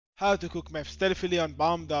How to cook meth stealthily on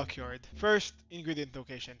bomb Dockyard. First, ingredient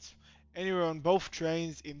locations. Anywhere on both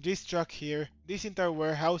trains, in this truck here, this entire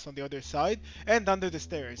warehouse on the other side, and under the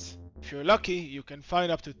stairs. If you're lucky, you can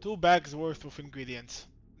find up to 2 bags worth of ingredients.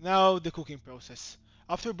 Now, the cooking process.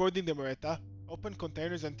 After boarding the Moretta, open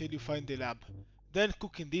containers until you find the lab. Then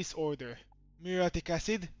cook in this order: muriatic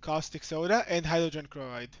acid, caustic soda, and hydrogen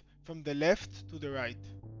chloride, from the left to the right.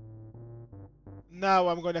 Now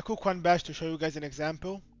I'm gonna cook one batch to show you guys an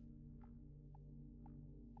example.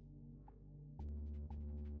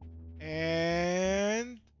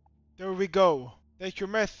 And there we go. Take your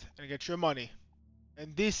meth and get your money.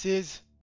 And this is